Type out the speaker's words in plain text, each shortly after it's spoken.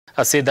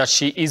has said that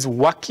she is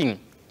working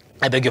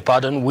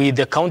with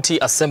the County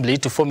Assembly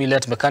to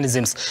formulate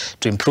mechanisms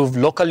to improve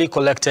locally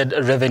collected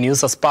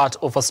revenues as part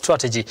of a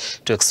strategy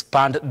to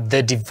expand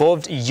the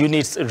devolved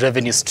units'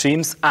 revenue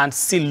streams and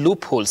seal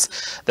loopholes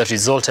that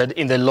resulted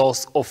in the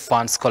loss of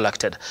funds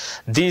collected.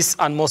 These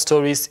and more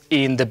stories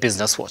in the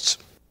Business Watch.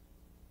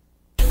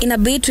 In a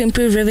bid to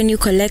improve revenue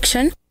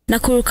collection,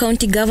 Nakuru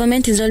County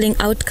Government is rolling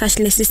out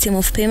cashless system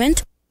of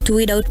payment to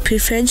weed out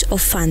pilferage of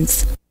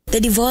funds. The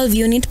Devolved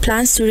unit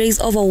plans to raise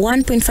over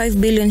 1.5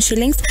 billion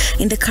shillings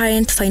in the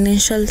current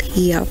financial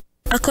year.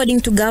 According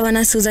to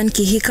Governor Susan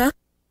Kihika,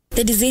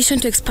 the decision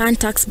to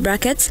expand tax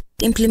brackets,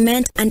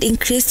 implement and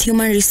increase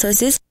human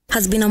resources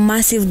has been a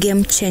massive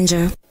game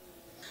changer.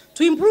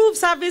 To improve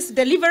service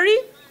delivery,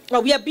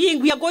 we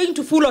are going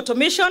to full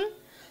automation.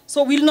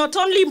 So we'll not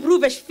only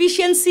improve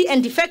efficiency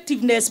and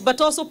effectiveness, but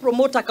also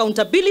promote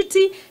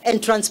accountability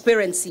and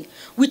transparency,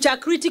 which are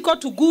critical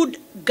to good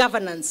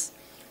governance.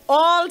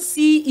 All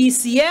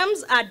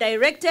CECMs are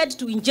directed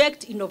to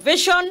inject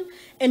innovation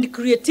and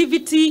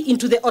creativity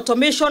into the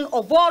automation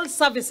of all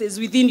services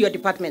within your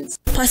departments.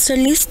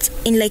 Pastoralists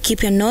in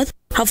Laikipia North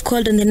have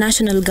called on the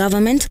national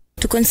government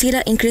to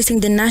consider increasing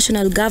the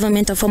national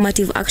government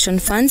affirmative action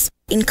funds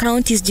in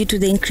counties due to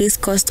the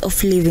increased cost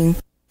of living.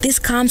 This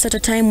comes at a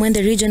time when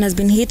the region has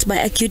been hit by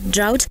acute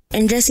drought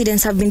and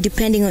residents have been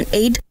depending on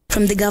aid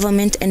from the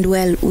government and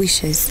well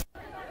wishers.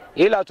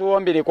 Ila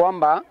tuombi ni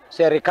kwamba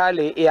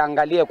serikali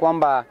iangalie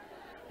kwamba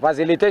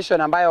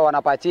facilitation ambayo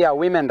wanapatia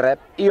women rep,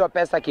 hiyo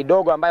pesa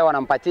kidogo ambayo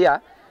wanampatia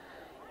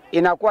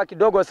inakuwa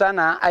kidogo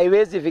sana,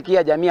 haiwezi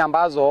fikia jamii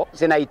ambazo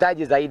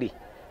zinahitaji zaidi.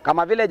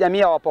 Kama vile jamii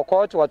ya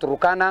Wapokot,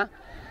 Waturukana,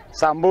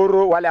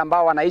 Samburu, wale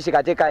ambao wanaishi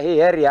katika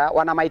hii area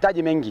wana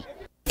mahitaji mengi.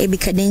 Ebi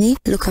Kadenyi,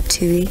 Look Up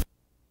TV.